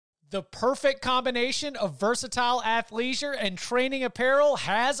The perfect combination of versatile athleisure and training apparel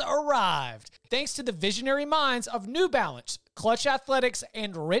has arrived. Thanks to the visionary minds of New Balance, Clutch Athletics,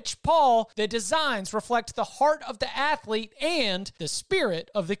 and Rich Paul, the designs reflect the heart of the athlete and the spirit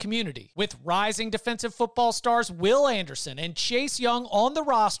of the community. With rising defensive football stars Will Anderson and Chase Young on the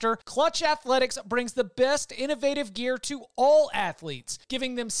roster, Clutch Athletics brings the best innovative gear to all athletes,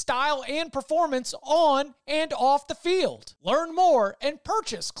 giving them style and performance on and off the field. Learn more and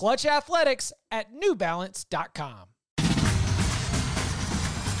purchase Clutch Athletics at newbalance.com.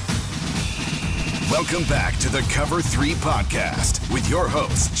 Welcome back to the Cover 3 podcast with your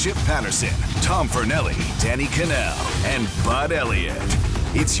hosts, Chip Patterson, Tom Fernelli, Danny Cannell, and Bud Elliott.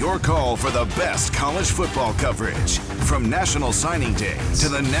 It's your call for the best college football coverage, from National Signing Day to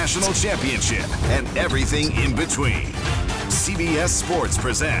the National Championship and everything in between. CBS Sports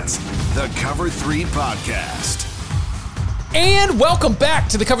presents the Cover 3 podcast. And welcome back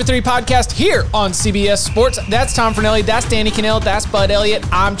to the Cover 3 podcast here on CBS Sports. That's Tom Fernelli, that's Danny Cannell, that's Bud Elliott,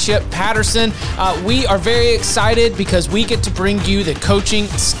 I'm Chip Patterson. We are very excited because we get to bring you the coaching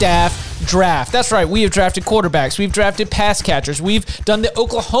staff draft. That's right, we have drafted quarterbacks, we've drafted pass catchers, we've done the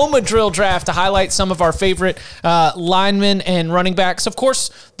Oklahoma drill draft to highlight some of our favorite linemen and running backs. Of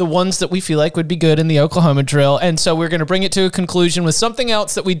course, the ones that we feel like would be good in the Oklahoma drill. And so we're going to bring it to a conclusion with something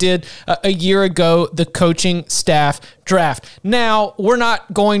else that we did a year ago, the coaching staff draft. Now, we're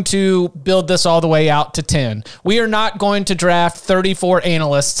not going to build this all the way out to 10. We are not going to draft 34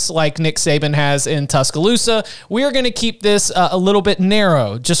 analysts like Nick Saban has in Tuscaloosa. We are going to keep this a little bit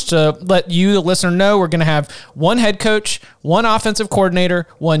narrow. Just to let you, the listener, know, we're going to have one head coach, one offensive coordinator,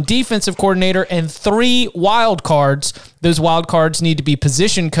 one defensive coordinator, and 3 wild cards. Those wild cards need to be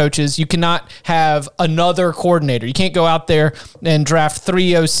position coaches. You cannot have another coordinator. You can't go out there and draft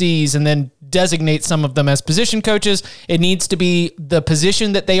 3 OCs and then designate some of them as position coaches. It needs to be the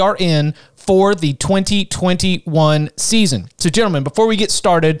position that they are in for the 2021 season. So, gentlemen, before we get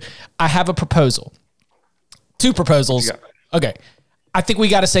started, I have a proposal. 2 proposals. Okay. I think we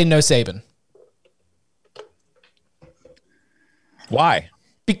got to say no Saban. Why?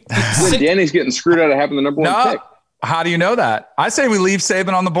 Danny's getting screwed out of having the number 1 pick. How do you know that? I say we leave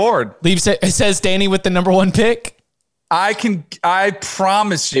Saban on the board. It says Danny with the number 1 pick. I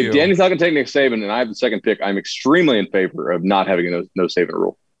promise you. If Danny's not going to take Nick Saban and I have the 2nd pick, I'm extremely in favor of not having a no Saban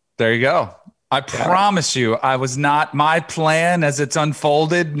rule. There you go. I promise you, I was not. My plan as it's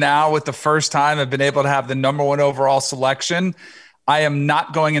unfolded now with the first time I've been able to have the number 1 overall selection, I am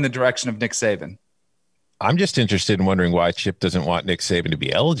not going in the direction of Nick Saban. I'm just interested in wondering why Chip doesn't want Nick Saban to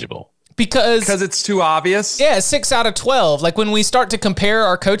be eligible. Because it's too obvious. Yeah, 6 out of 12. Like when we start to compare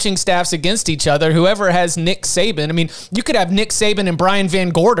our coaching staffs against each other, whoever has Nick Saban, I mean, you could have Nick Saban and Brian Van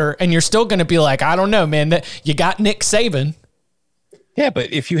Gorder, and you're still going to be like, I don't know, man, that you got Nick Saban. Yeah,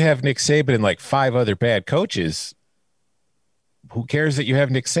 but if you have Nick Saban and like 5 other bad coaches, who cares that you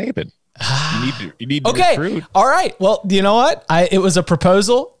have Nick Saban? You need to recruit. All right. Well, you know what? It was a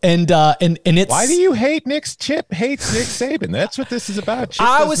proposal, and it's. Why do you hate Chip hates Nick Saban? That's what this is about.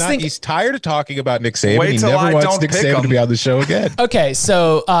 Chip he's tired of talking about Nick Saban. He never wants Nick Saban to be on the show again. Okay,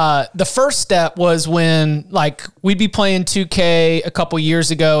 so the first step was when we'd be playing 2K a couple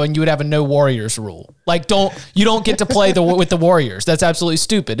years ago, and you would have a no Warriors rule. You don't get to play with the Warriors. That's absolutely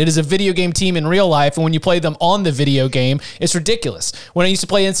stupid. It is a video game team in real life, and when you play them on the video game, it's ridiculous. When I used to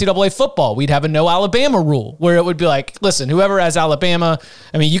play NCAA football, we'd have a no Alabama rule where it would be like, listen, whoever has Alabama,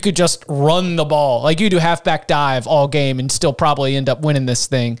 I mean, you could just run the ball. Like you do halfback dive all game and still probably end up winning this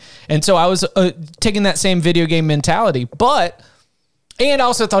thing. And so I was taking that same video game mentality, and I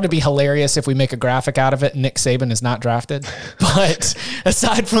also thought it'd be hilarious if we make a graphic out of it and Nick Saban is not drafted. But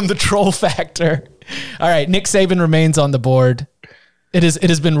aside from the troll factor, all right, Nick Saban remains on the board. It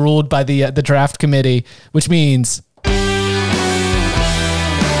has been ruled by the draft committee, which means,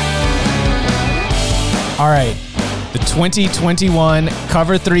 all right, the 2021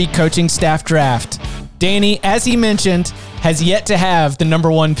 Cover 3 coaching staff draft. Danny, as he mentioned, has yet to have the number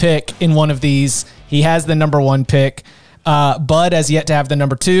 1 pick in one of these. He has the number 1 pick. Bud has yet to have the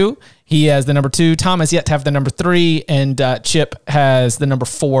number 2. He has the number 2. Tom has yet to have the number 3, and Chip has the number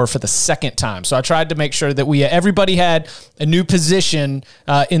 4 for the second time. So I tried to make sure that everybody had a new position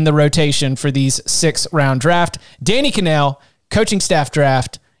in the rotation for these 6-round draft. Danny Cannell, coaching staff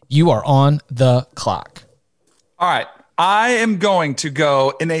draft. You are on the clock. All right. I am going to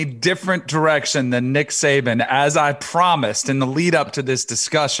go in a different direction than Nick Saban, as I promised in the lead up to this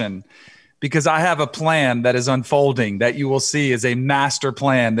discussion, because I have a plan that is unfolding that you will see is a master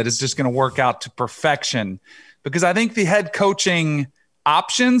plan that is just going to work out to perfection. Because I think the head coaching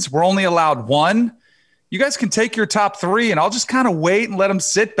options, we're only allowed 1. you guys can take your top 3 and I'll just kind of wait and let them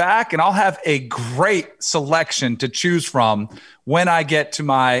sit back, and I'll have a great selection to choose from when I get to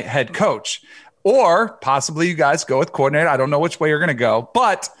my head coach. Or possibly you guys go with coordinator. I don't know which way you're going to go.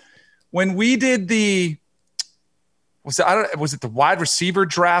 But when we did was it the wide receiver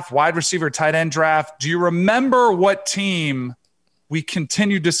draft, wide receiver tight end draft? Do you remember what team we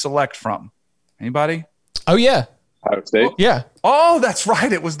continued to select from? Anybody? Oh, yeah. Ohio State? Yeah. Oh, that's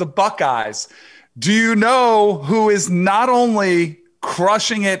right. It was the Buckeyes. Do you know who is not only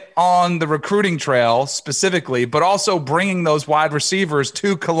crushing it on the recruiting trail specifically, but also bringing those wide receivers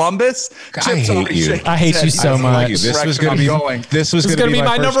to Columbus? I hate you. I hate you so much. This was going to be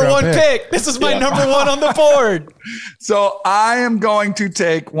my number 1 pick. This is my number 1 on the board. So I am going to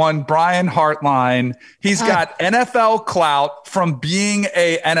take one Brian Hartline. He's got NFL clout from being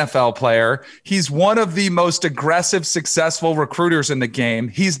a NFL player. He's one of the most aggressive, successful recruiters in the game.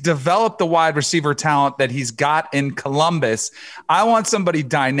 He's developed the wide receiver talent that he's got in Columbus. I want somebody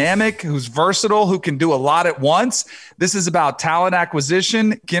dynamic, who's versatile, who can do a lot at once. This is about talent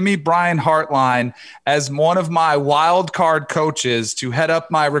acquisition. Give me Brian Hartline as one of my wild card coaches to head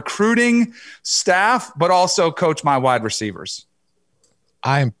up my recruiting staff, but also coach my wide receivers.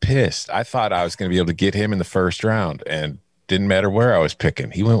 I'm pissed. I thought I was going to be able to get him in the first round, and didn't matter where I was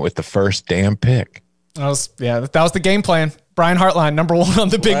picking. He went with the first damn pick. That was the game plan. Brian Hartline, number 1 on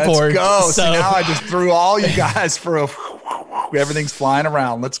the big board. Let's go. So See, now I just threw all you guys for everything's flying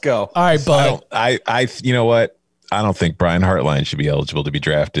around. Let's go. All right, bud. You know what? I don't think Brian Hartline should be eligible to be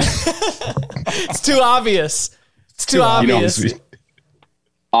drafted. It's too obvious. It's too obvious.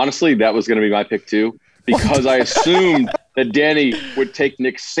 Honestly, that was going to be my pick too, because I assumed that Danny would take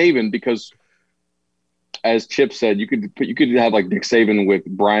Nick Saban, because, as Chip said, you could have like Nick Saban with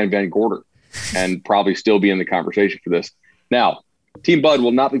Brian Van Gorder and probably still be in the conversation for this. Now, Team Bud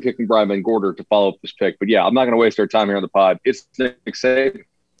will not be picking Brian Van Gorder to follow up this pick, but yeah, I'm not going to waste our time here on the pod. It's Nick Saban.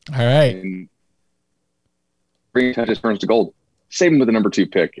 All right. And bringing touches turns to gold. Saban with the number 2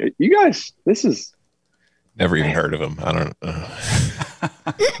 pick. You guys, this is never even heard of him. I don't know.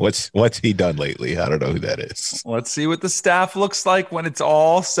 What's he done lately? I don't know who that is. Let's see what the staff looks like when it's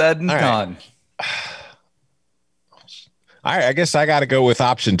all said and done. All right, I guess I got to go with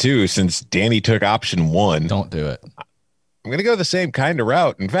option 2 since Danny took option 1. Don't do it. I'm going to go the same kind of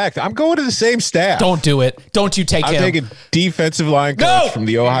route. In fact, I'm going to the same staff. Don't do it. Don't you take him. I'm taking defensive line coach from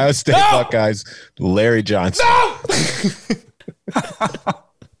the Ohio State Buckeyes, Larry Johnson. No!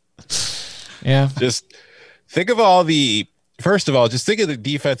 Yeah. Just think of first of all, just think of the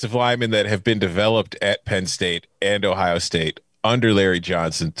defensive linemen that have been developed at Penn State and Ohio State under Larry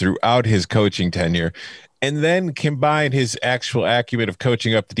Johnson throughout his coaching tenure, and then combine his actual acumen of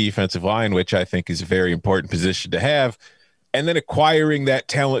coaching up the defensive line, which I think is a very important position to have, and then acquiring that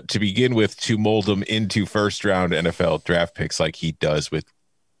talent to begin with to mold them into first-round NFL draft picks like he does with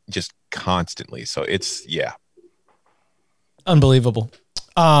just constantly. So it's, unbelievable.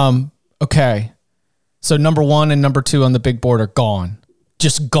 Okay. So number 1 and number 2 on the big board are gone.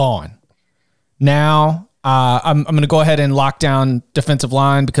 Just gone. Now, I'm going to go ahead and lock down defensive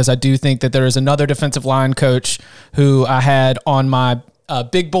line, because I do think that there is another defensive line coach who I had on my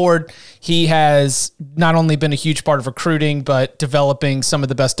big board. He has not only been a huge part of recruiting, but developing some of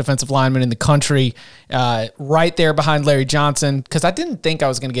the best defensive linemen in the country, right there behind Larry Johnson, because I didn't think I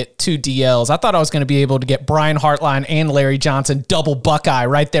was going to get 2 DLs. I thought I was going to be able to get Brian Hartline and Larry Johnson, double Buckeye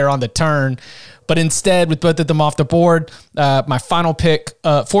right there on the turn. But instead, with both of them off the board, my final pick,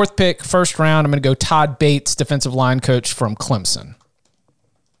 4th pick, first round, I'm going to go Todd Bates, defensive line coach from Clemson.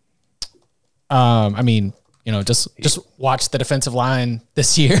 Just watch the defensive line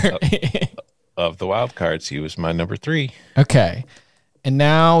this year. Of the wild cards, he was my number 3. Okay. And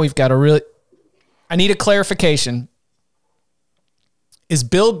now we've got I need a clarification. Is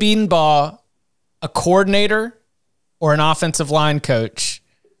Bill Bedenbaugh a coordinator or an offensive line coach?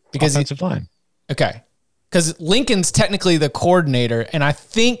 Because offensive line. Okay. Because Lincoln's technically the coordinator, and I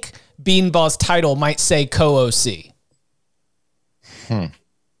think Bedenbaugh's title might say co-OC. I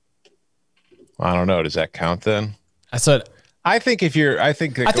don't know. Does that count then? I think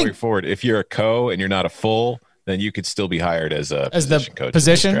going forward, if you're a co and you're not a full, then you could still be hired as a position coach.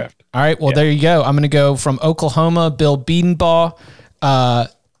 Position? All right. Well, there you go. I'm going to go from Oklahoma, Bill Bedenbaugh,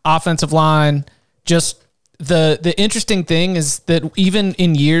 offensive line. Just the interesting thing is that even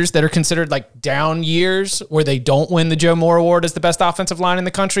in years that are considered like down years where they don't win the Joe Moore Award as the best offensive line in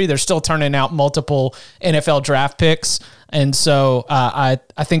the country, they're still turning out multiple NFL draft picks. And so I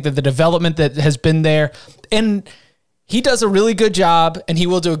think that the development that has been there, and he does a really good job, and he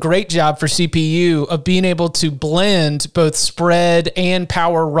will do a great job for CPU of being able to blend both spread and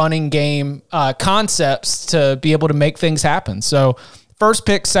power running game concepts to be able to make things happen. So first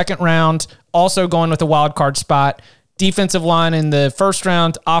pick, second round, also going with a wild card spot. Defensive line in the first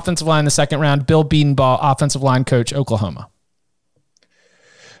round, offensive line in the second round. Bill Bedenbaugh, offensive line coach, Oklahoma.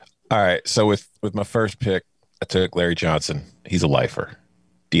 All right, so with my first pick, I took Larry Johnson. He's a lifer.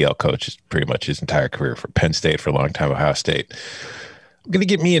 DL coach pretty much his entire career for Penn State, for a long time, Ohio State. I'm going to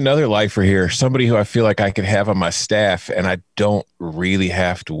get me another lifer here, somebody who I feel like I could have on my staff, and I don't really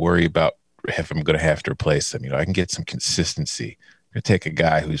have to worry about if I'm going to have to replace them. I can get some consistency. I'm going to take a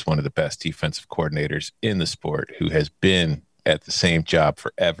guy who's one of the best defensive coordinators in the sport, who has been at the same job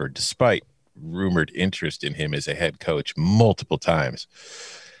forever, despite rumored interest in him as a head coach multiple times.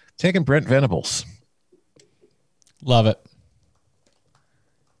 Taking Brent Venables. Love it.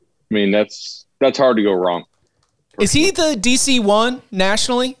 I mean, that's hard to go wrong. Is he the DC1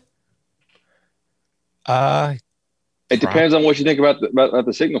 nationally? It depends on what you think about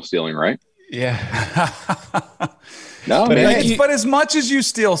the signal stealing, right? Yeah. No, but as much as you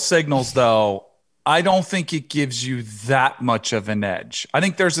steal signals, though, I don't think it gives you that much of an edge. I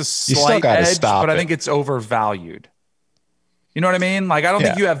think there's a slight edge, but I think it's overvalued. You know what I mean? Like, I don't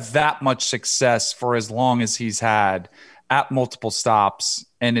think you have that much success for as long as he's had at multiple stops,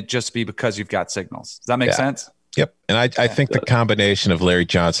 and it just be because you've got signals. Does that make sense? Yep. And I think the combination of Larry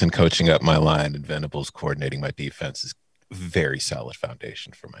Johnson coaching up my line and Venables coordinating my defense is a very solid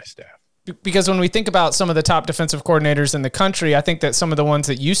foundation for my staff. Because when we think about some of the top defensive coordinators in the country, I think that some of the ones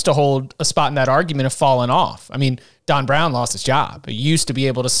that used to hold a spot in that argument have fallen off. I mean, Don Brown lost his job. He used to be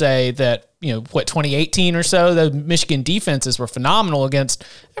able to say that, 2018 or so, the Michigan defenses were phenomenal against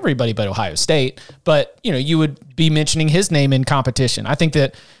everybody but Ohio State. But, you would be mentioning his name in competition. I think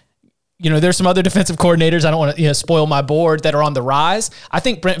that, there's some other defensive coordinators, I don't want to spoil my board, that are on the rise. I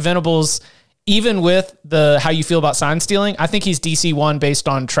think Brent Venables, even with how you feel about sign stealing, I think he's DC1 based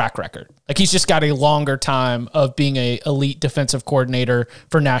on track record. Like, he's just got a longer time of being a elite defensive coordinator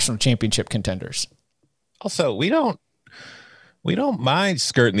for national championship contenders. Also, we don't mind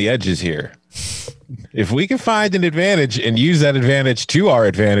skirting the edges here. If we can find an advantage and use that advantage to our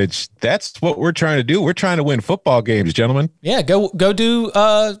advantage, that's what we're trying to do. We're trying to win football games, gentlemen. Yeah, go do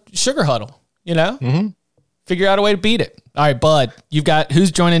sugar huddle, Mm-hmm. Figure out a way to beat it. All right, Bud, you've got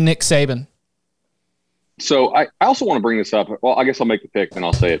who's joining Nick Saban? So I also want to bring this up. Well, I guess I'll make the pick and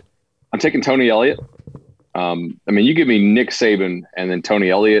I'll say it. I'm taking Tony Elliott. You give me Nick Saban and then Tony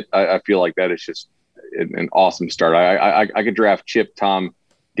Elliott. I feel like that is just an awesome start. I could draft Chip, Tom,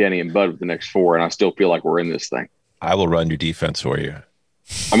 Danny, and Bud with the next four, and I still feel like we're in this thing. I will run your defense for you.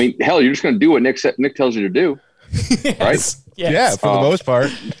 I mean, hell, you're just going to do what Nick tells you to do, right? Yes. Yeah, for the most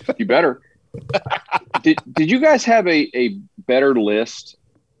part. You better. Did you guys have a better list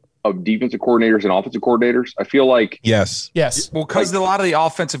of defensive coordinators and offensive coordinators? I feel like yes. Well, because a lot of the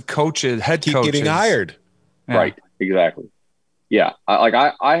offensive coaches, head keep coaches, getting hired. Yeah. Right, exactly. Yeah,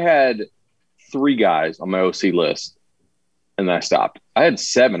 I had 3 guys on my OC list, and then I stopped. I had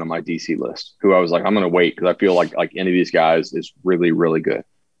 7 on my DC list who I was like, I'm going to wait because I feel like any of these guys is really, really good.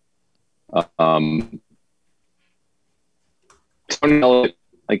 Tony Elliott,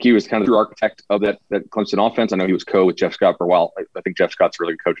 he was kind of the architect of that Clemson offense. I know he was with Jeff Scott for a while. I think Jeff Scott's a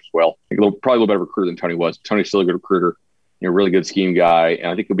really good coach as well. Probably a little better recruiter than Tony was. Tony's still a good recruiter, really good scheme guy, and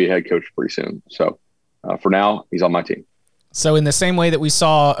I think he'll be a head coach pretty soon. So for now, he's on my team. So in the same way that we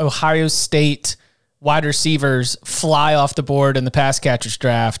saw Ohio State wide receivers fly off the board in the pass catchers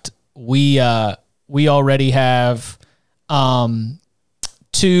draft, we already have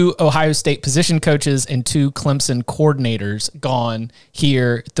 2 Ohio State position coaches and 2 Clemson coordinators gone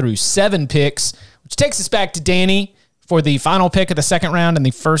here through 7 picks, which takes us back to Danny for the final pick of the second round and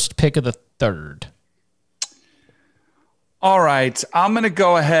the first pick of the third. All right, I'm going to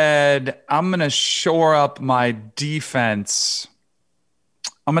go ahead. I'm going to shore up my defense.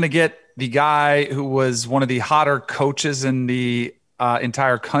 I'm going to get the guy who was one of the hotter coaches in the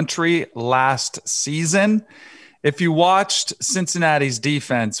entire country last season. If you watched Cincinnati's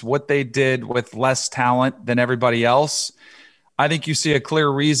defense, what they did with less talent than everybody else, I think you see a clear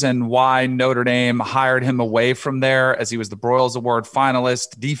reason why Notre Dame hired him away from there, as he was the Broyles Award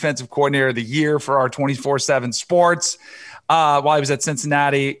finalist, defensive coordinator of the year for our 24/7 sports. While he was at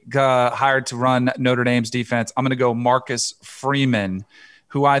Cincinnati, hired to run Notre Dame's defense. I'm going to go Marcus Freeman,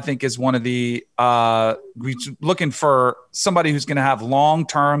 who I think is one of the looking for somebody who's going to have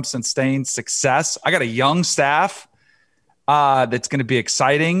long-term sustained success. I got a young staff that's going to be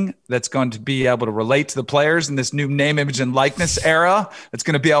exciting, that's going to be able to relate to the players in this new name, image, and likeness era, that's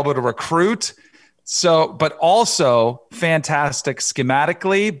going to be able to recruit. So, but also fantastic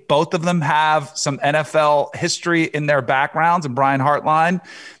schematically. Both of them have some NFL history in their backgrounds, and Brian Hartline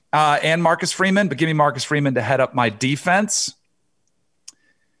and Marcus Freeman. But give me Marcus Freeman to head up my defense.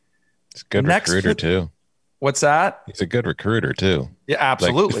 He's a good recruiter too. What's that? He's a good recruiter too. Yeah,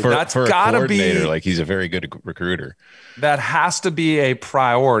 absolutely. That's gotta be like he's a very good recruiter. That has to be a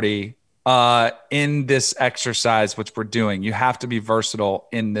priority in this exercise, which we're doing. You have to be versatile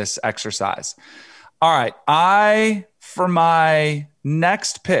in this exercise. All right. For my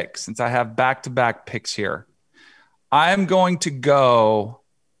next pick, since I have back-to-back picks here, I'm going to go.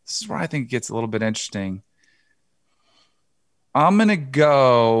 This is where I think it gets a little bit interesting. I'm going to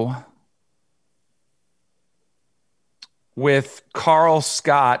go with Carl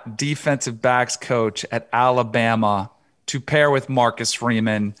Scott, defensive backs coach at Alabama, to pair with Marcus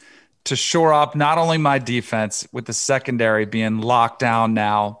Freeman to shore up not only my defense with the secondary being locked down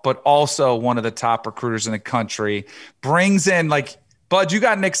now, but also one of the top recruiters in the country. Brings in, like, Bud, you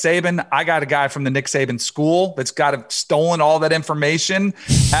got Nick Saban. I got a guy from the Nick Saban school that's stolen all that information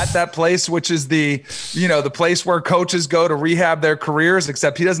at that place, which is the place where coaches go to rehab their careers,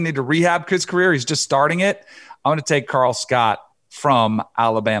 except he doesn't need to rehab his career. He's just starting it. I'm going to take Carl Scott from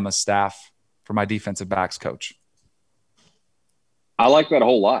Alabama staff for my defensive backs coach. I like that a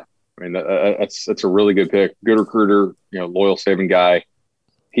whole lot. I mean, that's a really good pick. Good recruiter, loyal Saban guy.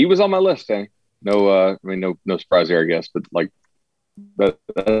 He was on my list, eh? No surprise there, I guess. But like, that's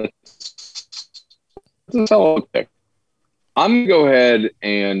a solid pick. I'm gonna go ahead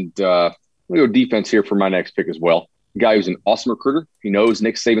and I'm gonna go defense here for my next pick as well. A guy who's an awesome recruiter. He knows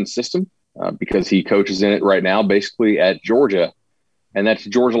Nick Saban's system because he coaches in it right now, basically at Georgia, and that's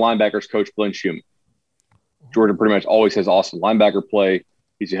Georgia linebackers coach Glenn Schumann. Georgia pretty much always has awesome linebacker play.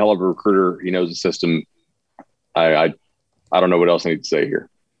 He's a hell of a recruiter. He knows the system. I don't know what else I need to say here.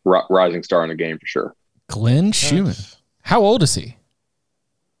 Rising star in the game for sure. Glenn Schumann. How old is he?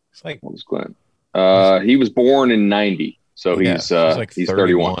 It's like, what was Glenn? He was born in 90, so he's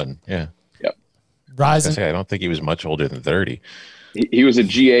 31. Yeah. Yep. Rising. I don't think he was much older than 30. He was a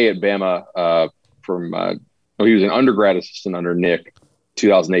GA at Bama he was an undergrad assistant under Nick,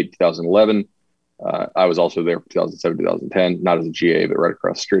 2008, 2011. I was also there for 2007, 2010, not as a GA, but right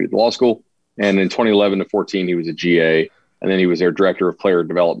across the street at the law school. And in 2011 to 14, he was a GA, and then he was their director of player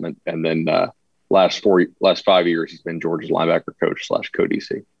development. And then last 5 years, he's been Georgia's linebacker coach /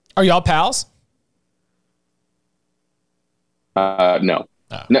 co-DC. Are y'all pals? No,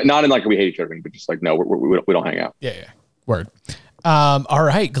 not in like we hate each other, but just like, no, we don't hang out. Yeah. Word. All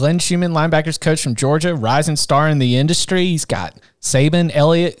right. Glenn Schumann, linebackers coach from Georgia, rising star in the industry. He's got Saban,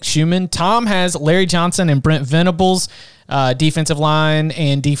 Elliott, Schumann. Tom has Larry Johnson and Brent Venables, defensive line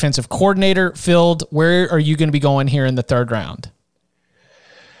and defensive coordinator filled. Where are you going to be going here in the third round?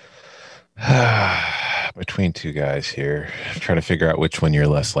 Between two guys here. I'm trying to figure out which one you're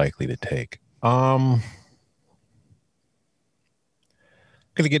less likely to take.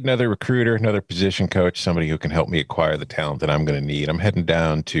 Going to get another recruiter, another position coach, somebody who can help me acquire the talent that I'm going to need. I'm heading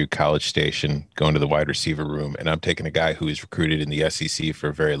down to College Station, going to the wide receiver room, and I'm taking a guy who is recruited in the SEC for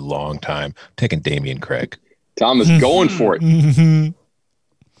a very long time. I'm taking Damian Craig. Tom is going for it.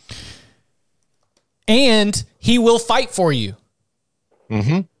 And he will fight for you.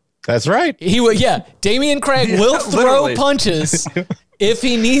 Mm-hmm. That's right. He will. Yeah. Damian Craig will throw punches if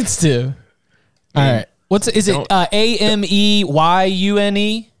he needs to. All right. Is it Ameyeune?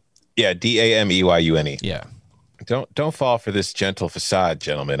 Yeah, Dameyeune. Yeah. Don't fall for this gentle facade,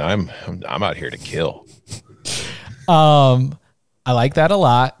 gentlemen. I'm out here to kill. I like that a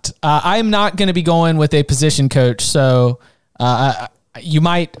lot. I'm not going to be going with a position coach, so I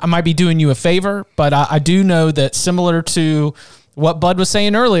might be doing you a favor, but I do know that similar to what Bud was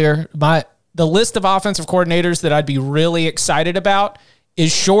saying earlier, the list of offensive coordinators that I'd be really excited about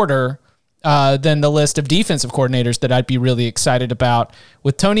is shorter than the list of defensive coordinators that I'd be really excited about.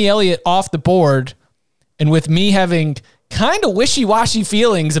 With Tony Elliott off the board, and with me having kind of wishy-washy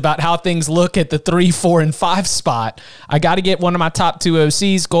feelings about how things look at the 3, 4, and 5 spot, I got to get one of my top 2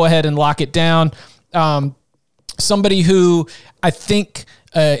 OCs, go ahead and lock it down. Somebody who I think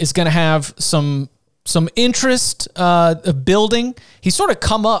is going to have some interest of building. He's sort of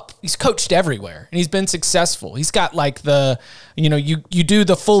come up. He's coached everywhere, and he's been successful. He's got like you do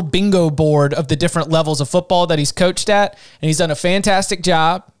the full bingo board of the different levels of football that he's coached at, and he's done a fantastic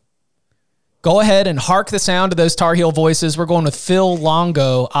job. Go ahead and hark the sound of those Tar Heel voices. We're going with Phil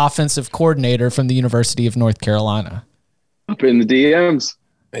Longo, offensive coordinator from the University of North Carolina. Up in the DMs.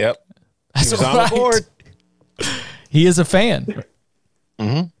 Yep. That's on the board. He is a fan.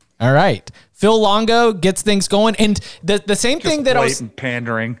 Mm-hmm. All right. Phil Longo gets things going. And the same thing that I was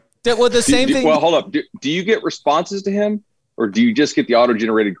pandering. Well, the same thing. Well, hold up. Do you get responses to him, or do you just get the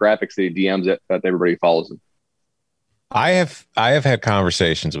auto-generated graphics that he DMs that everybody follows him? I have had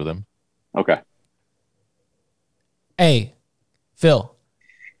conversations with him. Okay. Hey, Phil,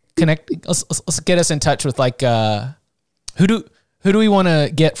 connect. Let's get us in touch with who do we want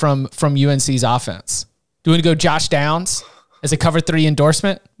to get from UNC's offense? Do we want to go Josh Downs as a cover 3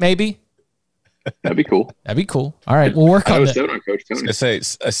 endorsement? Maybe. That'd be cool. That'd be cool. All right, we'll work on that. On Coach Tony. I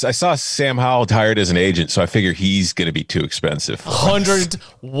saw Sam Howell hired as an agent, so I figure he's going to be too expensive.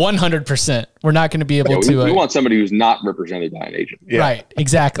 100%. We're not going to be able to. We want somebody who's not represented by an agent. Yeah. Right,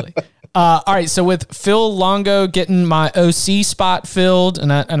 exactly. All right, so with Phil Longo getting my OC spot filled,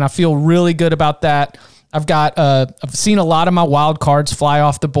 and I feel really good about that. I've seen a lot of my wild cards fly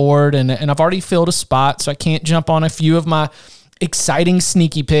off the board, and I've already filled a spot, so I can't jump on a few of my exciting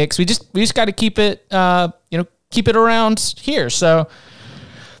sneaky picks. We just got to keep it around here. So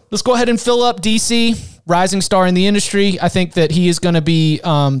let's go ahead and fill up DC, rising star in the industry. I think that he is going to be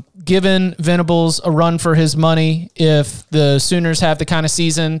giving Venables a run for his money if the Sooners have the kind of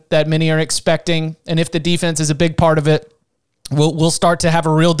season that many are expecting, and if the defense is a big part of it. We'll start to have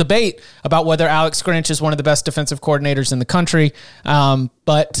a real debate about whether Alex Grinch is one of the best defensive coordinators in the country.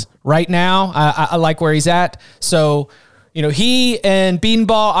 But right now, I like where he's at. So, he and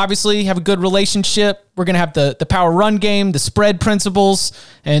Beanball obviously have a good relationship. We're going to have the power run game, the spread principles,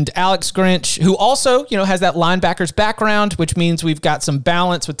 and Alex Grinch, who also, has that linebacker's background, which means we've got some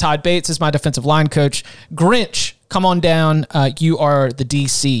balance with Todd Bates as my defensive line coach. Grinch, come on down. You are the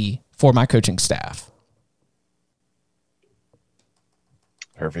DC for my coaching staff.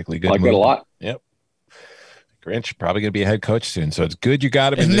 Perfectly good. I like that a lot. Yep. Grinch probably going to be a head coach soon, so it's good you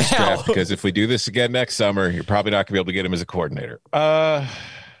got him in this draft, because if we do this again next summer, you're probably not going to be able to get him as a coordinator. God.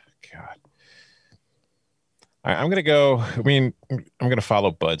 I'm going to go. I'm going to follow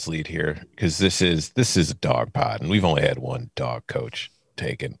Bud's lead here, because this is a dog pod, and we've only had one dog coach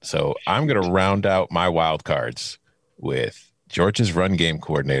taken. So I'm going to round out my wild cards with Georgia's run game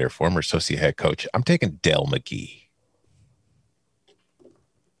coordinator, former associate head coach. I'm taking Del McGee.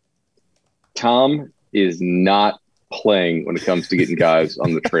 Tom is not playing when it comes to getting guys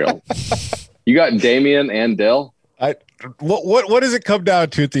on the trail. You got Damian and Dell. What does it come down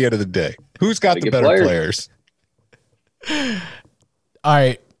to at the end of the day? Who's got the better players? All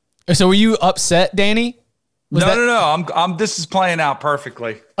right. So were you upset, Danny? No. I'm. This is playing out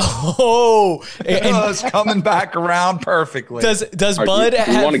perfectly. Oh, it's coming back around perfectly. Does Bud?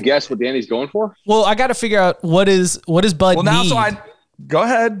 Do you want to guess what Danny's going for? Well, I got to figure out what does Bud well, now, need? So go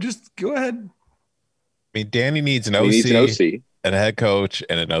ahead. Just go ahead. I mean, Danny needs an OC, and a head coach,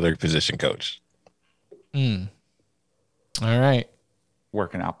 and another position coach. All right.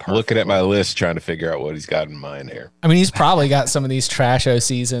 Working out perfect. Looking at my list, trying to figure out what he's got in mind here. I mean, he's probably got some of these trash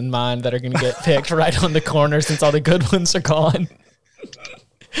OCs in mind that are going to get picked right on the corner since all the good ones are gone.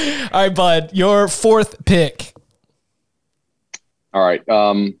 All right, Bud, your fourth pick. All right.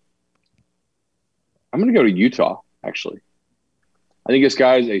 I'm going to go to Utah, actually. I think this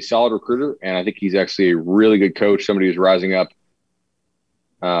guy is a solid recruiter, and I think he's actually a really good coach, somebody who's rising up.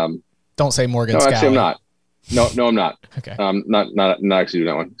 Don't say Morgan Scalley. No, actually, I'm not. No, I'm not. Okay. Not actually doing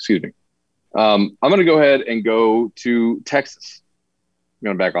that one. Excuse me. I'm going to go ahead and go to Texas. I'm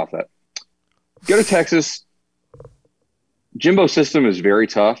going to back off that. Go to Texas. Jimbo's system is very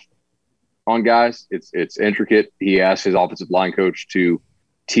tough on guys. It's intricate. He asked his offensive line coach to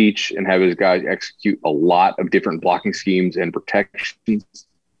teach and have his guys execute a lot of different blocking schemes and protections.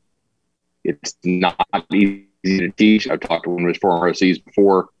 It's not easy to teach. I've talked to one of his former OCs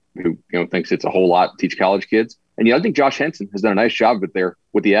before who thinks it's a whole lot to teach college kids. And I think Josh Henson has done a nice job of it there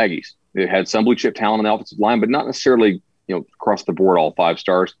with the Aggies. They had some blue chip talent on the offensive line, but not necessarily across the board all 5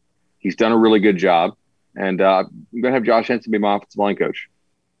 stars. He's done a really good job, and I'm going to have Josh Henson be my offensive line coach.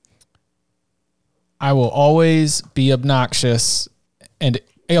 I will always be obnoxious and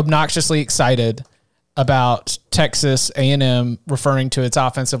obnoxiously excited about Texas A&M referring to its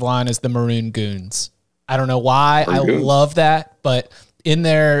offensive line as the Maroon Goons. I don't know why. I love that, but in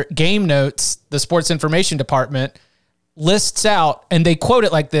their game notes, the sports information department lists out, and they quote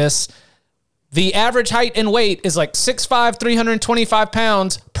it like this: the average height and weight is like 6'5", 325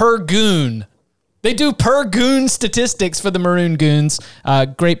 pounds per goon. They do per goon statistics for the Maroon Goons.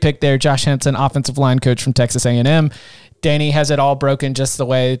 Great pick there, Josh Henson, offensive line coach from Texas A&M. Danny, has it all broken just the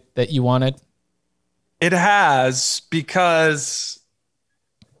way that you wanted? It has, because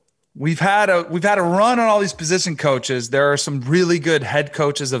we've had a run on all these position coaches. There are some really good head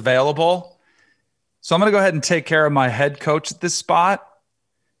coaches available. So I'm going to go ahead and take care of my head coach at this spot,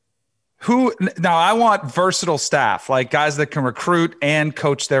 Who now? I want versatile staff, like guys that can recruit and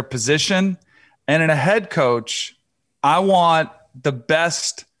coach their position. And in a head coach, I want the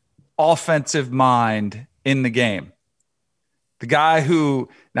best offensive mind in the game. The guy who,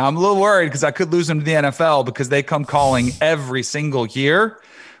 now I'm a little worried because I could lose him to the NFL because they come calling every single year,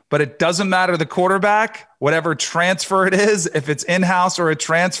 but it doesn't matter the quarterback, whatever transfer it is, if it's in-house or a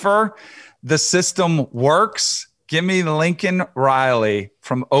transfer, the system works. Give me Lincoln Riley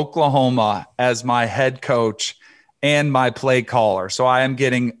from Oklahoma as my head coach and my play caller. So I am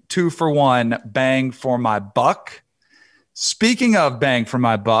getting 2-for-1 bang for my buck. Speaking of bang for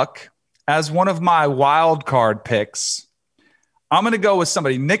my buck, as one of my wild card picks, I'm going to go with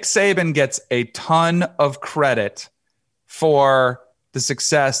somebody. Nick Saban gets a ton of credit for the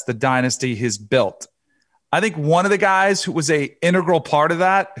success the dynasty has built. I think one of the guys who was an integral part of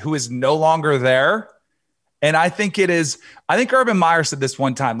that, who is no longer there, and I think Urban Meyer said this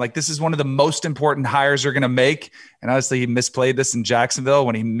one time, like, this is one of the most important hires you're going to make. And obviously he misplayed this in Jacksonville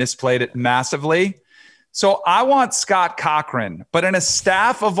when he misplayed it massively. So I want Scott Cochran, but in a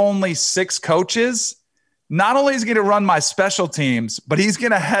staff of only 6 coaches, not only is he going to run my special teams, but he's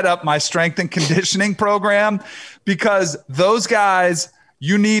going to head up my strength and conditioning program, because those guys,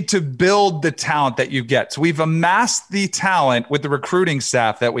 you need to build the talent that you get. So we've amassed the talent with the recruiting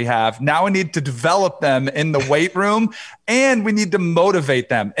staff that we have. Now we need to develop them in the weight room, and we need to motivate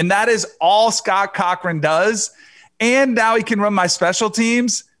them. And that is all Scott Cochran does. And now he can run my special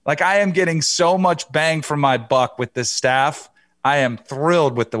teams. Like, I am getting so much bang for my buck with this staff. I am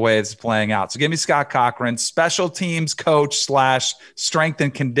thrilled with the way it's playing out. So give me Scott Cochran, special teams coach / strength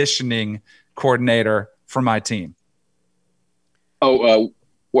and conditioning coordinator for my team. Oh,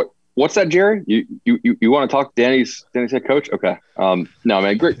 what's that, Jerry? You want to talk Danny's head coach? Okay. No,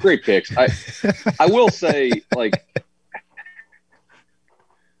 man, great picks. I will say, like,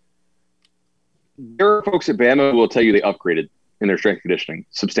 there are folks at Bama who will tell you they upgraded in their strength conditioning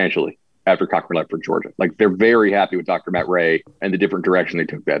substantially after Cochran left for Georgia. Like, they're very happy with Dr. Matt Ray and the different direction they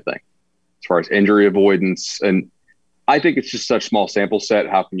took that thing as far as injury avoidance. And I think it's just such small sample set.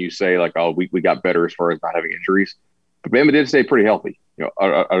 How can you say, like, oh, we got better as far as not having injuries? But Bama did stay pretty healthy,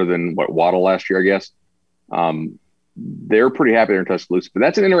 other than Waddle last year, I guess. They're pretty happy they're in Tuscaloosa. But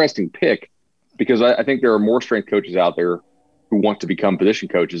that's an interesting pick, because I think there are more strength coaches out there who want to become position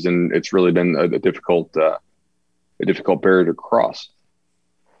coaches, and it's really been a difficult barrier to cross.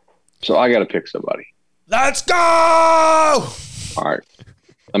 So I got to pick somebody. Let's go! All right.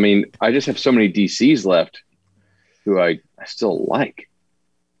 I mean, I just have so many DCs left who I still like.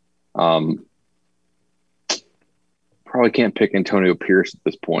 Probably can't pick Antonio Pierce at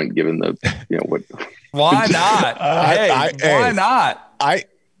this point, given the, what. Why not? Why not?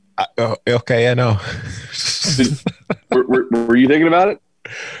 Okay, I know. Were you thinking about it?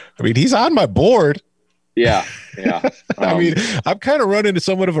 I mean, he's on my board. Yeah. I mean, I'm kind of running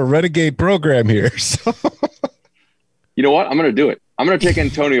somewhat of a renegade program here. So. You know what? I'm going to do it. I'm going to take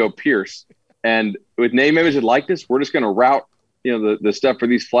Antonio Pierce, and with name, image, and likeness, we're just going to route, the stuff for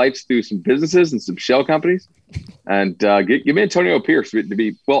these flights through some businesses and some shell companies, and give me Antonio Pierce to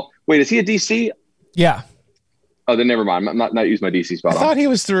be. Well, wait, is he a DC? Yeah. Oh, then never mind. I'm not using my DC spot. I thought he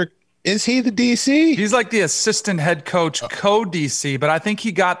was through. Is he the DC? He's like the assistant head coach, co-DC, but I think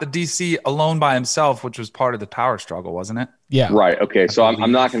he got the DC alone by himself, which was part of the power struggle, wasn't it? Yeah. Right. Okay. So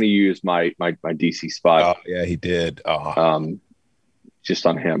I'm not going to use my DC spot. Oh, yeah, he did. Just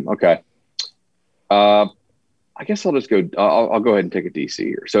on him. Okay. I guess I'll just go. I'll go ahead and take a DC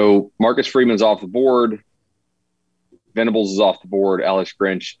here. So Marcus Freeman's off the board. Venables is off the board. Alex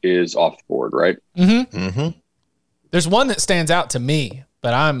Grinch is off the board, right? Mm-hmm. Mm-hmm. There's one that stands out to me,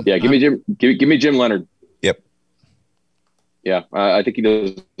 but give me Jim. Give me Jim Leonard. Yep. Yeah, I think he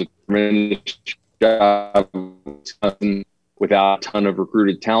does a tremendous job without a ton of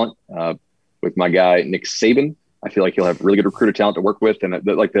recruited talent. With my guy Nick Saban, I feel like he'll have really good recruited talent to work with, and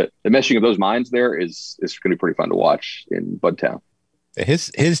the meshing of those minds there is going to be pretty fun to watch in Budtown.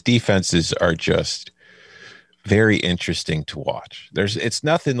 His defenses are just very interesting to watch. It's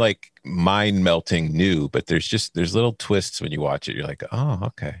nothing like mind melting new, but there's little twists when you watch it. You're like, oh,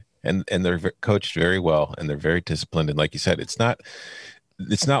 okay. And they're coached very well, and they're very disciplined. And like you said, it's not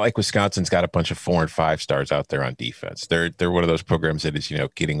like Wisconsin's got a bunch of 4 and 5 stars out there on defense. They're one of those programs that is,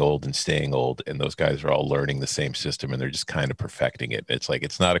 getting old and staying old, and those guys are all learning the same system, and they're just kind of perfecting it. It's like,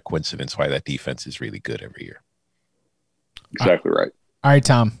 it's not a coincidence why that defense is really good every year. Exactly right. All right,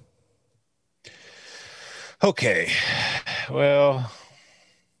 Tom. Okay. Well,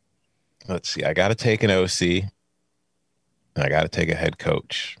 let's see. I got to take an OC, and I got to take a head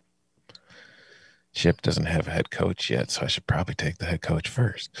coach. Chip doesn't have a head coach yet, so I should probably take the head coach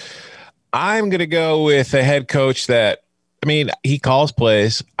first. I'm going to go with a head coach that, I mean, he calls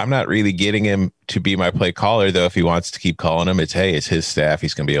plays. I'm not really getting him to be my play caller, though. If he wants to keep calling them, it's his staff.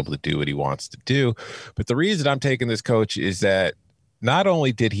 He's going to be able to do what he wants to do. But the reason I'm taking this coach is that not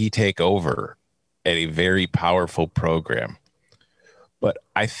only did he take over at a very powerful program, but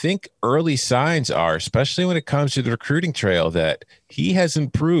I think early signs are, especially when it comes to the recruiting trail, that he has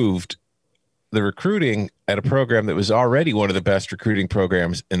improved the recruiting at a program that was already one of the best recruiting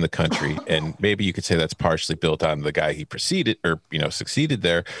programs in the country. And maybe you could say that's partially built on the guy he preceded or, succeeded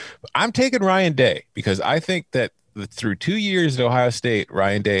there. But I'm taking Ryan Day because I think that through 2 years at Ohio State,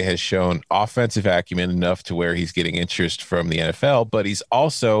 Ryan Day has shown offensive acumen enough to where he's getting interest from the NFL, but he's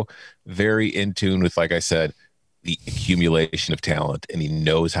also very in tune with, like I said, the accumulation of talent, and he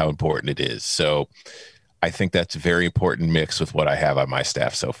knows how important it is. So I think that's a very important mix with what I have on my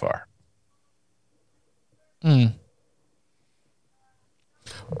staff so far. Boo!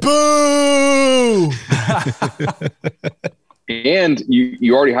 And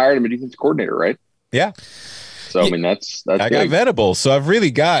you already hired him a defense coordinator, right? Yeah. So I mean that's I got Venables, so I've really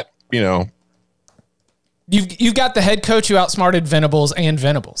got You've got the head coach who outsmarted Venables and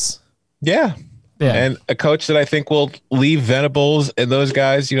Venables. Yeah. And a coach that I think will leave Venables and those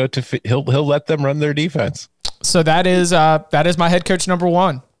guys, he'll let them run their defense. So that is my head coach number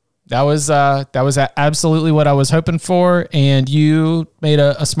one. That was absolutely what I was hoping for, and you made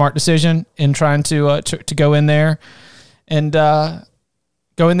a smart decision in trying to go in there and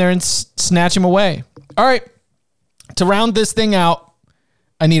snatch him away. All right, to round this thing out,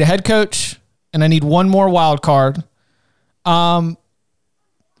 I need a head coach and I need one more wild card.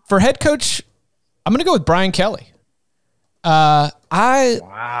 For head coach, I'm going to go with Brian Kelly.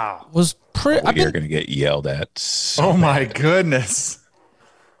 Wow. Was pretty. You're going to get yelled at. So my goodness.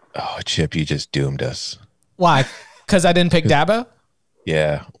 Oh, Chip, you just doomed us. Why? Because I didn't pick Dabo?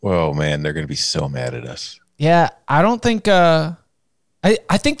 Yeah. Oh, man, they're going to be so mad at us. Yeah, I don't think I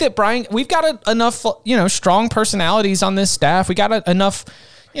think that Brian, we've got enough, strong personalities on this staff. We got enough,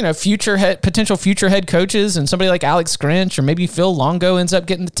 potential future head coaches, and somebody like Alex Grinch or maybe Phil Longo ends up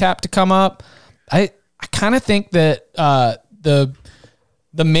getting the tap to come up. I kind of think that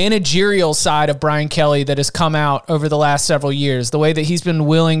the managerial side of Brian Kelly that has come out over the last several years, the way that he's been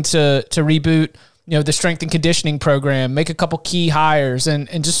willing to reboot, the strength and conditioning program, make a couple key hires,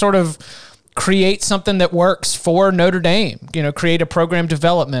 and just sort of create something that works for Notre Dame, create a program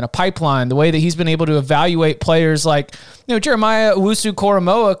development, a pipeline, the way that he's been able to evaluate players like, Jeremiah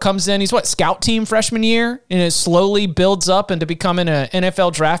Owusu-Koramoah comes in, he's scout team freshman year, and it slowly builds up into becoming an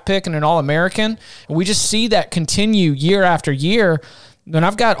NFL draft pick and an All-American. And we just see that continue year after year. And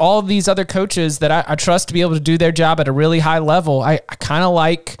I've got all of these other coaches that I trust to be able to do their job at a really high level. I kind of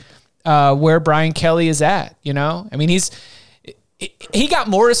like where Brian Kelly is at, I mean, he got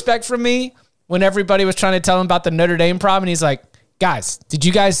more respect from me when everybody was trying to tell him about the Notre Dame problem. And he's like, guys, did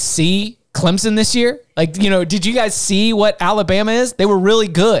you guys see Clemson this year? Did you guys see what Alabama is? They were really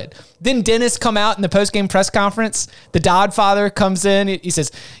good. Then Dennis come out in the post-game press conference. The Godfather comes in. He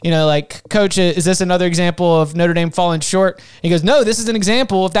says, Coach, is this another example of Notre Dame falling short? He goes, no, this is an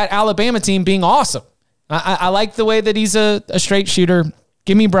example of that Alabama team being awesome. I like the way that he's a straight shooter.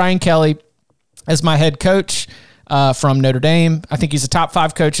 Give me Brian Kelly as my head coach from Notre Dame. I think he's a top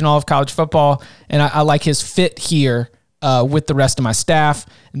 5 coach in all of college football, and I like his fit here with the rest of my staff.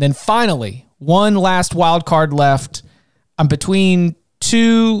 And then finally, one last wild card left. I'm between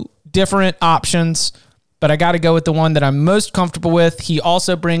 2 different options, but I got to go with the one that I'm most comfortable with. He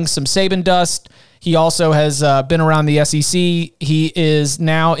also brings some Saban dust. He also has been around the SEC. He is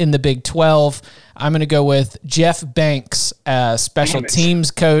now in the Big 12. I'm going to go with Jeff Banks, special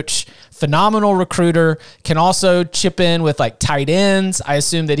teams coach, phenomenal recruiter, can also chip in with tight ends. I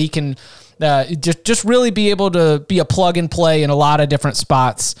assume that he can just really be able to be a plug and play in a lot of different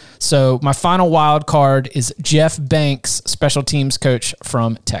spots. So my final wild card is Jeff Banks, special teams coach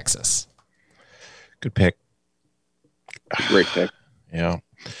from Texas. Good pick. Great pick.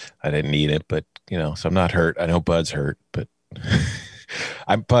 I didn't need it, but so I'm not hurt. I know Bud's hurt, but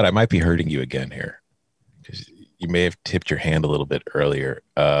Bud, I might be hurting you again here because you may have tipped your hand a little bit earlier.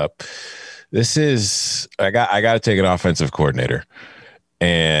 I got to take an offensive coordinator.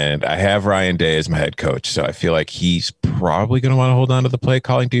 And I have Ryan Day as my head coach, so I feel like he's probably going to want to hold on to the play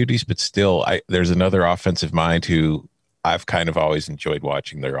calling duties. But still, there's another offensive mind who I've kind of always enjoyed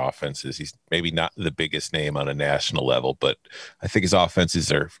watching their offenses. He's maybe not the biggest name on a national level, but I think his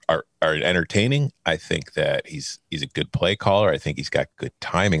offenses are entertaining. I think that he's a good play caller. I think he's got good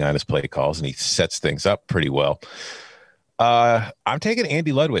timing on his play calls, and he sets things up pretty well. I'm taking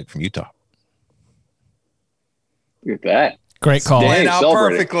Andy Ludwig from Utah. Look at that. Great call. Playing out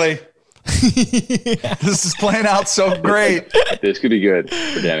perfectly. This is playing out so great. This could be good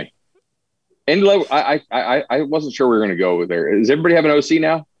for Danny. And I wasn't sure we were going to go with there. Does everybody have an OC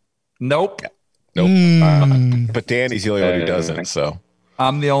now? Nope. But Danny's the only one who doesn't, so.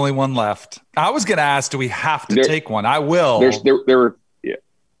 I'm the only one left. I was going to ask, do we have to take one? I will. Yeah.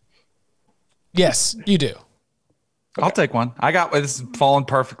 Yes, you do. I'll take one. I got this falling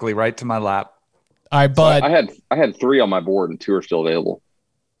perfectly right to my lap. All right, Bud. So I had 3 on my board and 2 are still available.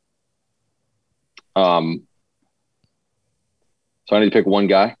 So I need to pick one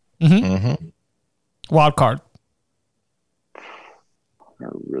guy. Wild card. I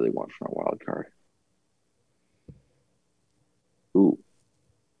really want for a wild card. Ooh.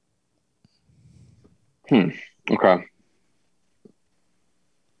 Okay.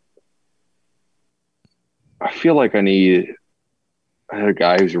 I feel like I need a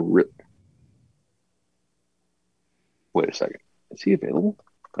guy who's Wait a second. Is he available?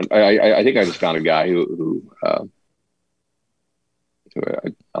 I think I just found a guy who I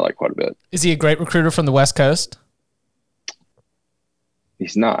like quite a bit. Is he a great recruiter from the West Coast?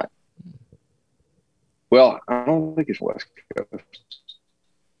 He's not. Well, I don't think he's West Coast.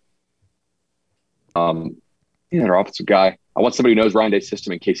 He's an offensive guy. I want somebody who knows Ryan Day's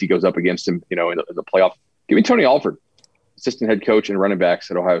system in case he goes up against him, in the playoff. Give me Tony Alford, assistant head coach and running backs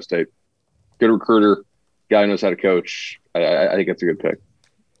at Ohio State. Good recruiter, guy who knows how to coach. I think that's a good pick.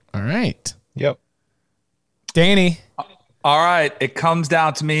 All right. Yep. Danny. All right. It comes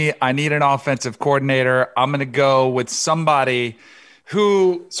down to me. I need an offensive coordinator. I'm going to go with somebody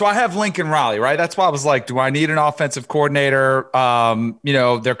so I have Lincoln Riley, right? That's why I was like, do I need an offensive coordinator?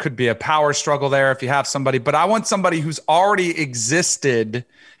 There could be a power struggle there if you have somebody, but I want somebody who's already existed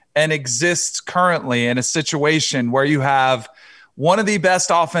and exists currently in a situation where you have one of the best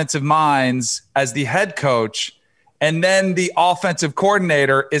offensive minds as the head coach, and then the offensive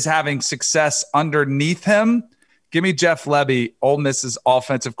coordinator is having success underneath him. Give me Jeff Lebby, Ole Miss's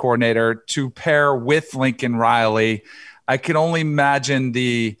offensive coordinator, to pair with Lincoln Riley. I can only imagine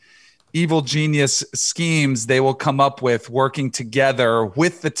the evil genius schemes they will come up with working together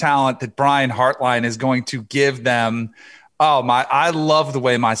with the talent that Brian Hartline is going to give them. I love the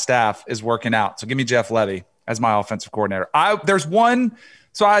way my staff is working out. So give me Jeff Lebby as my offensive coordinator. There's one,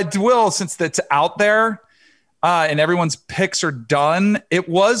 so I will, since that's out there and everyone's picks are done, it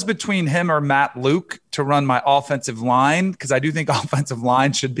was between him or Matt Luke to run my offensive line, because I do think offensive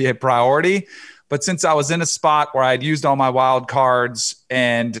line should be a priority. But since I was in a spot where I had used all my wild cards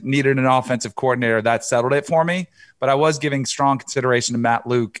and needed an offensive coordinator, that settled it for me. But I was giving strong consideration to Matt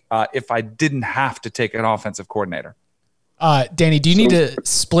Luke if I didn't have to take an offensive coordinator. Danny, do you need to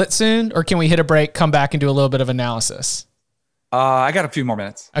split soon, or can we hit a break, come back, and do a little bit of analysis? I got a few more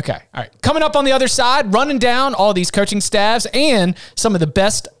minutes. Okay. All right. Coming up on the other side, running down all these coaching staffs and some of the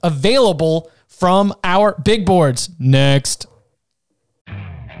best available from our big boards. Next.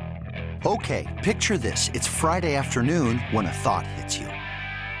 Okay, picture this. It's Friday afternoon when a thought hits you.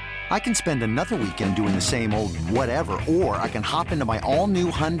 I can spend another weekend doing the same old whatever, or I can hop into my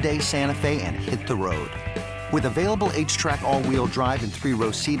all-new Hyundai Santa Fe and hit the road. With available H-Track all-wheel drive and 3-row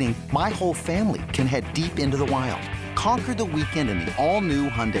seating, my whole family can head deep into the wild. Conquer the weekend in the all-new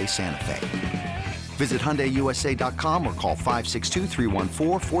Hyundai Santa Fe. Visit HyundaiUSA.com or call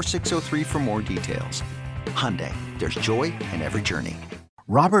 562-314-4603 for more details. Hyundai, there's joy in every journey.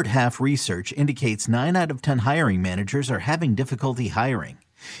 Robert Half research indicates 9 out of 10 hiring managers are having difficulty hiring.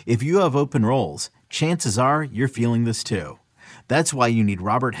 If you have open roles, chances are you're feeling this too. That's why you need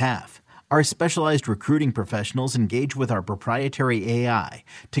Robert Half. Our specialized recruiting professionals engage with our proprietary AI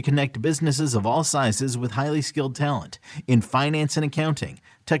to connect businesses of all sizes with highly skilled talent in finance and accounting,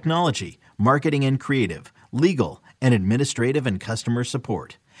 technology, marketing and creative, legal, and administrative and customer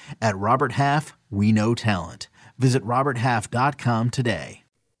support. At Robert Half, we know talent. Visit roberthalf.com today.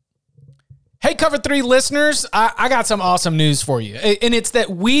 Hey, Cover 3 listeners, I got some awesome news for you. And it's that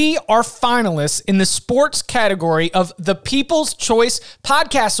we are finalists in the sports category of the People's Choice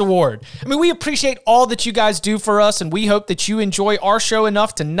Podcast Award. I mean, we appreciate all that you guys do for us, and we hope that you enjoy our show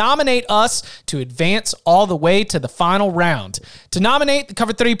enough to nominate us to advance all the way to the final round. To nominate the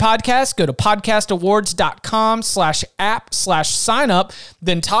Cover 3 podcast, go to podcastawards.com/app/sign up,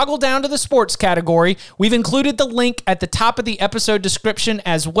 then toggle down to the sports category. We've included the link at the top of the episode description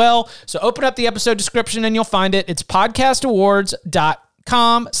as well. So open up the episode description and you'll find it. It's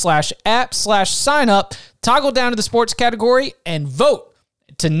podcastawards.com/app/sign up. Toggle down to the sports category and vote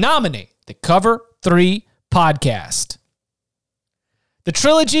to nominate the Cover 3 podcast. The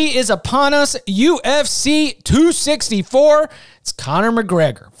trilogy is upon us. UFC 264. It's Conor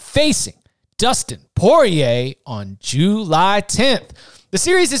McGregor facing Dustin Poirier on July 10th. The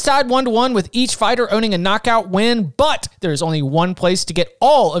series is tied 1-1 with each fighter owning a knockout win, but there's only one place to get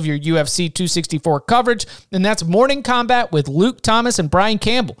all of your UFC 264 coverage, and that's Morning Combat with Luke Thomas and Brian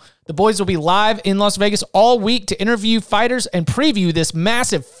Campbell. The boys will be live in Las Vegas all week to interview fighters and preview this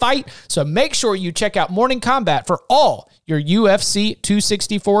massive fight, so make sure you check out Morning Combat for all your UFC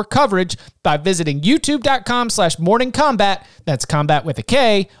 264 coverage by visiting youtube.com/Morning Combat. That's combat with a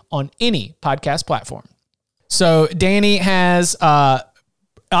K on any podcast platform. So Danny has...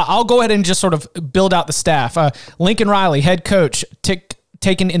 I'll go ahead and just sort of build out the staff. Lincoln Riley, head coach,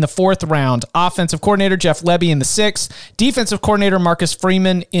 taken in the 4th round. Offensive coordinator Jeff Lebby in the 6th. Defensive coordinator Marcus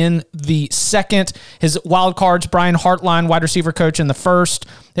Freeman in the 2nd. His wild cards, Brian Hartline, wide receiver coach in the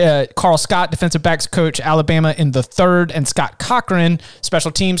 1st. Carl Scott, defensive backs coach, Alabama in the 3rd. And Scott Cochran,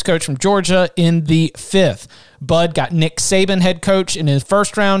 special teams coach from Georgia in the 5th. Bud got Nick Saban, head coach, in his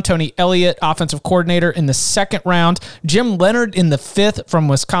 1st round. Tony Elliott, offensive coordinator, in the 2nd round. Jim Leonard in the 5th from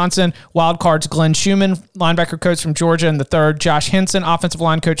Wisconsin. Wild cards, Glenn Schumann, linebacker coach from Georgia in the 3rd. Josh Henson, offensive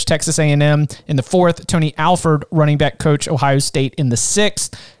line coach, Texas A&M in the 4th. Tony Alford, running back coach, Ohio State in the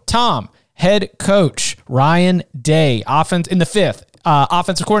 6th. Tom, head coach, Ryan Day, offense in the 5th.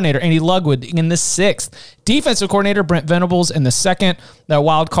 Offensive coordinator Andy Lugwood in the 6th. Defensive coordinator Brent Venables in the 2nd. The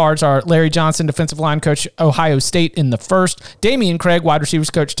wild cards are Larry Johnson, defensive line coach, Ohio State in the 1st. Damian Craig, wide receivers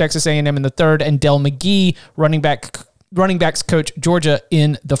coach, Texas A&M in the 3rd. And Del McGee, running backs coach, Georgia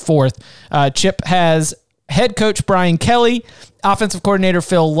in the 4th. Chip has head coach Brian Kelly, offensive coordinator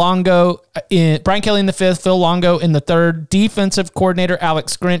Phil Longo, Brian Kelly in the 5th, Phil Longo in the 3rd. Defensive coordinator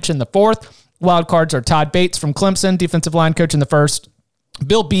Alex Grinch in the 4th. Wild cards are Todd Bates from Clemson, defensive line coach in the 1st.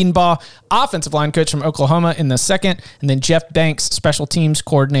 Bill Bedenbaugh, offensive line coach from Oklahoma in the 2nd. And then Jeff Banks, special teams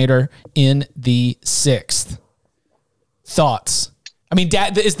coordinator in the 6th. Thoughts? I mean,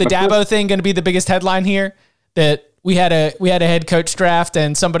 is the Dabo thing going to be the biggest headline here? That we had a head coach draft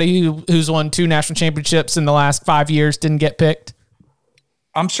and somebody who's won 2 national championships in the last 5 years didn't get picked?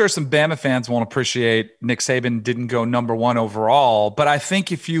 I'm sure some Bama fans won't appreciate Nick Saban didn't go number 1 overall, but I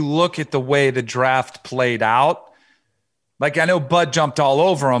think if you look at the way the draft played out, like I know Bud jumped all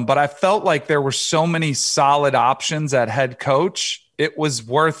over him, but I felt like there were so many solid options at head coach. It was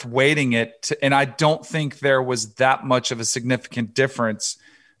worth waiting and I don't think there was that much of a significant difference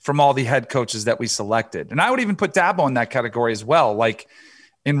from all the head coaches that we selected. And I would even put Dabo in that category as well. Like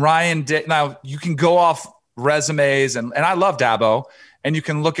in Ryan, now you can go off resumes and I love Dabo and you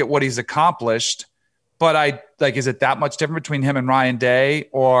can look at what he's accomplished, but is it that much different between him and Ryan Day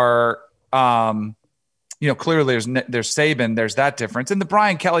or, clearly there's Saban, there's that difference. And the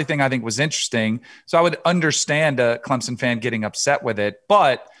Brian Kelly thing I think was interesting. So I would understand a Clemson fan getting upset with it,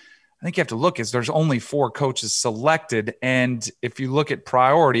 but I think you have to look there's only 4 coaches selected. And if you look at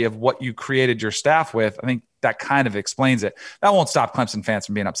priority of what you created your staff with, I think that kind of explains it. That won't stop Clemson fans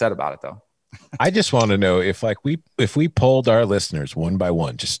from being upset about it though. I just want to know if we polled our listeners one by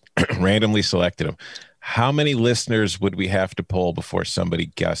one, just randomly selected them, how many listeners would we have to poll before somebody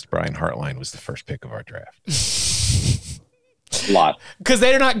guessed Brian Hartline was the first pick of our draft? A lot. Because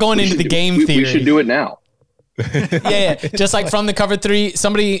they're not going into the game theory. We should do it now. Yeah. Just like from the Cover 3,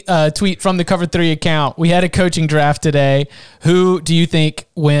 somebody tweet from the Cover 3 account. We had a coaching draft today. Who do you think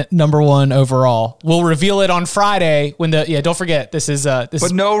went number 1 overall? We'll reveal it on Friday when don't forget this is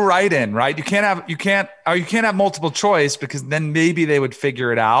But no write-in, right? You can't have multiple choice because then maybe they would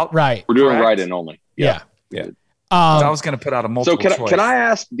figure it out. Right. We're doing write-in only. Yeah. I was going to put out a multiple choice. Can I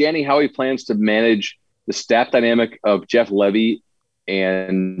ask Danny how he plans to manage the staff dynamic of Jeff Lebby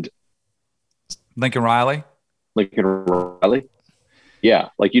and Lincoln Riley? Yeah.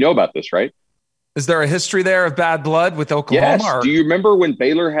 About this, right? Is there a history there of bad blood with Oklahoma? Yes. Do you remember when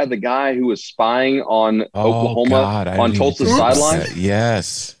Baylor had the guy who was spying on Oklahoma on Tulsa's sideline?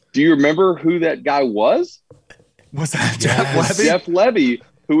 Yes. Do you remember who that guy was? Was that Jeff Lebby? Jeff Lebby,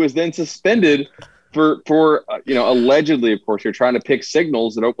 who was then suspended for allegedly, of course, you're trying to pick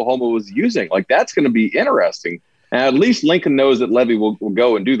signals that Oklahoma was using. Like, that's going to be interesting. And at least Lincoln knows that Lebby will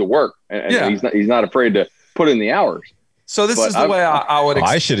go and do the work. And he's not afraid to put in the hours. So this is the way I would.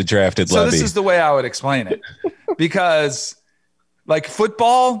 I should have drafted Lebby. So this is the way I would explain it, because like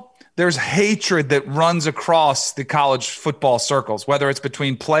football, there's hatred that runs across the college football circles, whether it's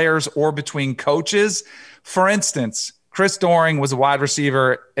between players or between coaches. For instance, Chris Doering was a wide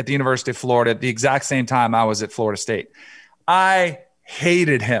receiver at the University of Florida at the exact same time I was at Florida State. I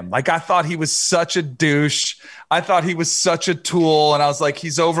hated him. Like, I thought he was such a douche. I thought he was such a tool. And I was like,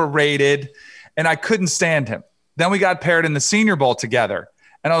 he's overrated. And I couldn't stand him. Then we got paired in the Senior Bowl together.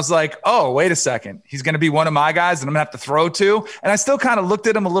 And I was like, oh, wait a second. He's going to be one of my guys that I'm going to have to throw to. And I still kind of looked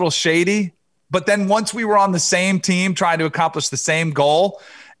at him a little shady, But then once we were on the same team trying to accomplish the same goal,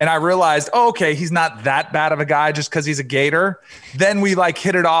 and I realized, oh, okay, he's not that bad of a guy just because he's a Gator. Then we like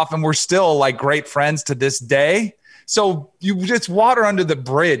hit it off, and we're still like great friends to this day. So you just water under the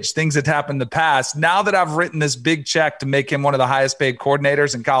bridge things that happened in the past. Now that I've written this big check to make him one of the highest paid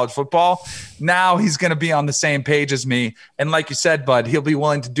coordinators in college football, now he's going to be on the same page as me. And like you said, Bud, he'll be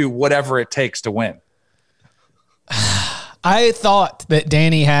willing to do whatever it takes to win. I thought that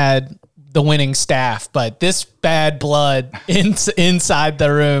Danny had the winning staff, but this bad blood inside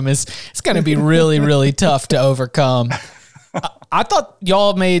the room it's going to be really, really tough to overcome. I thought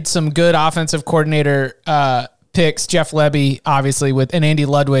y'all made some good offensive coordinator picks. Jeff Lebby, obviously, and Andy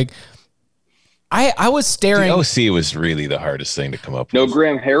Ludwig. I was staring. The OC was really the hardest thing to come up with. No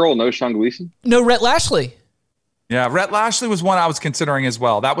Graham Harrell, no Sean Gleason. No Rhett Lashley. Yeah, Rhett Lashley was one I was considering as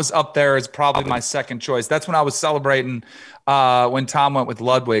well. That was up there as probably my second choice. That's when I was celebrating when Tom went with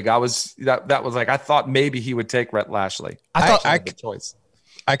Ludwig. That was like, I thought maybe he would take Rhett Lashley. I thought the choice.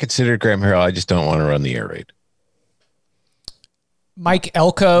 I considered Graham Harrell. I just don't want to run the air raid. Mike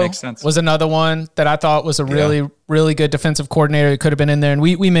Elko was another one that I thought was a really, really good defensive coordinator that could have been in there. And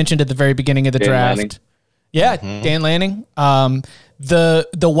we mentioned at the very beginning of the draft. Lanning. Yeah, Dan Lanning. The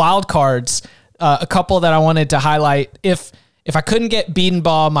wild cards, a couple that I wanted to highlight. If I couldn't get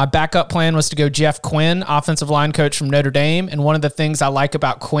Bedenbaugh, my backup plan was to go Jeff Quinn, offensive line coach from Notre Dame. And one of the things I like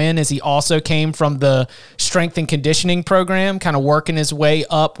about Quinn is he also came from the strength and conditioning program, kind of working his way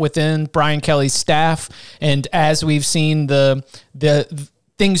up within Brian Kelly's staff. And as we've seen the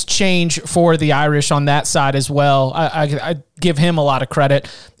things change for the Irish on that side as well, I give him a lot of credit.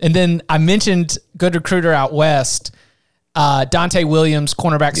 And then I mentioned good recruiter out west. Dante Williams,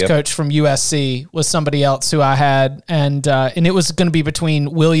 cornerbacks coach from USC, was somebody else who I had, and it was going to be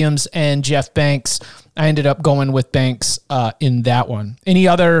between Williams and Jeff Banks. I ended up going with Banks in that one. Any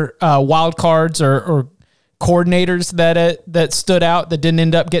other wild cards or coordinators that stood out that didn't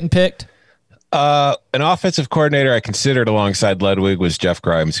end up getting picked? An offensive coordinator I considered alongside Ludwig was Jeff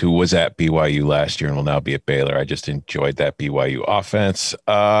Grimes, who was at BYU last year and will now be at Baylor. I just enjoyed that BYU offense.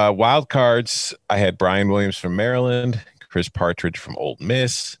 Wild cards, I had Brian Williams from Maryland, Chris Partridge from Ole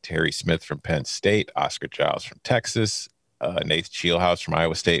Miss, Terry Smith from Penn State, Oscar Giles from Texas, Nate Scheelhaus from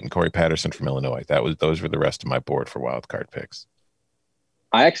Iowa State, and Corey Patterson from Illinois. Those were the rest of my board for wild card picks.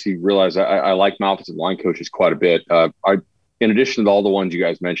 I actually realized I like my offensive line coaches quite a bit. In addition to all the ones you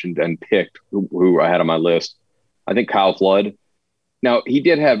guys mentioned and picked, who I had on my list, I think Kyle Flood. Now, he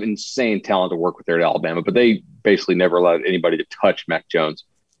did have insane talent to work with there at Alabama, but they basically never allowed anybody to touch Mac Jones.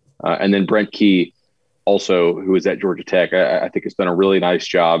 And then Brent Key, also, who is at Georgia Tech, I think has done a really nice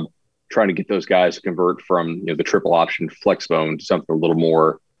job trying to get those guys to convert from the triple option flex bone to something a little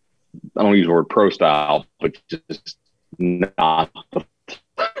more, I don't use the word pro style, but just not the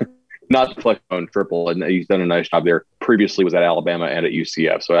flex bone triple. And he's done a nice job there. Previously was at Alabama and at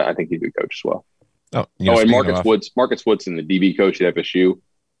UCF, so I think he's a good coach as well. And Marcus Woodson, the DB coach at FSU,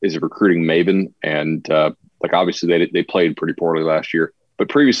 is a recruiting maven, and obviously they played pretty poorly last year. But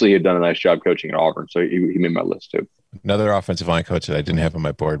previously, he had done a nice job coaching at Auburn, so he made my list too. Another offensive line coach that I didn't have on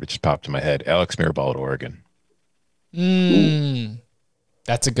my board, but just popped in my head, Alex Mirabal at Oregon.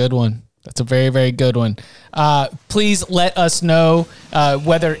 That's a good one. That's a very, very good one. Please let us know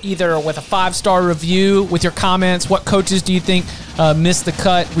whether either with a 5-star review, with your comments, what coaches do you think missed the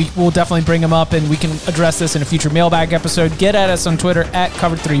cut? We'll definitely bring them up, and we can address this in a future mailbag episode. Get at us on Twitter at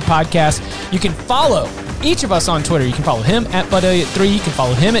Cover3Podcast. You can follow each of us on Twitter. You can follow him at BudElliott3. You can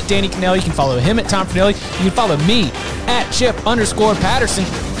follow him at Danny Cannell. You can follow him at Tom Fernelli. You can follow me at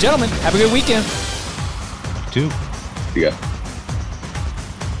Chip_Patterson. Gentlemen, have a good weekend. Yeah.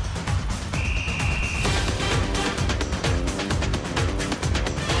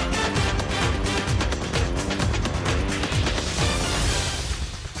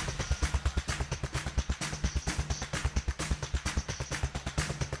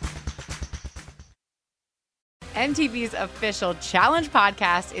 MTV's official Challenge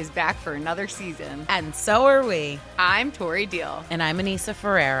podcast is back for another season. And so are we. I'm Tori Deal. And I'm Anissa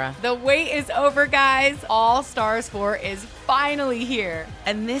Ferreira. The wait is over, guys. All Stars 4 is finally here.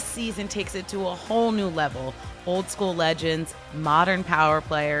 And this season takes it to a whole new level. Old school legends, modern power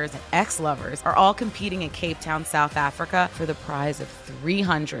players, and ex-lovers are all competing in Cape Town, South Africa for the prize of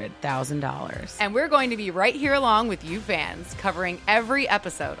 $300,000. And we're going to be right here along with you fans, covering every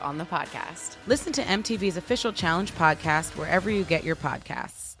episode on the podcast. Listen to MTV's official Challenge podcast wherever you get your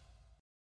podcasts.